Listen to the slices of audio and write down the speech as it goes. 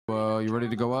You ready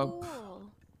to go up?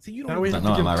 So you don't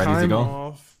know, am I ready to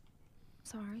go?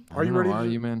 Sorry. Are you ready? Are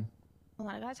you, man? Hold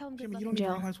on, I gotta tell him Jimmy, you don't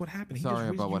even realize what happened. Sorry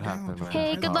about what happened, man.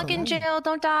 Hey, good luck in jail.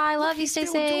 Don't die. Love you. Stay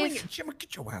safe. Jimmy,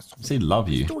 get your ass off. Say love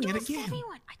you. Doing it again.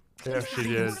 Yeah, she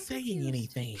did. Saying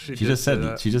anything. She just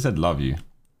said love you.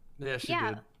 Yeah, she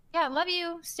did. Yeah, love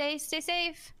you. Stay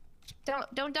safe.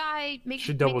 Don't die.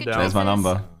 She doubled down. There's my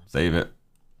number. Save it.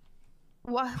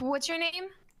 What's your name?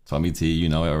 Tommy T. You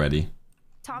know it already.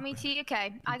 Tommy T.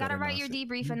 Okay, I gotta write your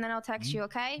debrief and then I'll text you.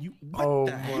 Okay? Oh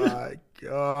my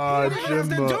God,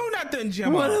 Jimbo. Do nothing,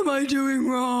 Jimbo. What am I doing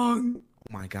wrong?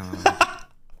 Oh my God.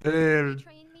 Dude.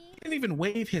 He didn't even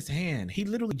wave his hand. He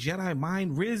literally Jedi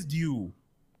mind rizzed you.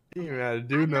 You ain't gotta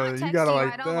do nothing. You gotta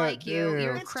like that. I don't like you. Damn.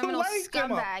 You're a criminal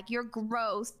scumbag. You're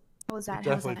gross. What was that?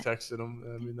 Definitely texted him.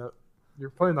 I mean, you're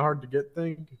playing the hard to get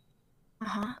thing.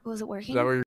 Was it working? Is that where you're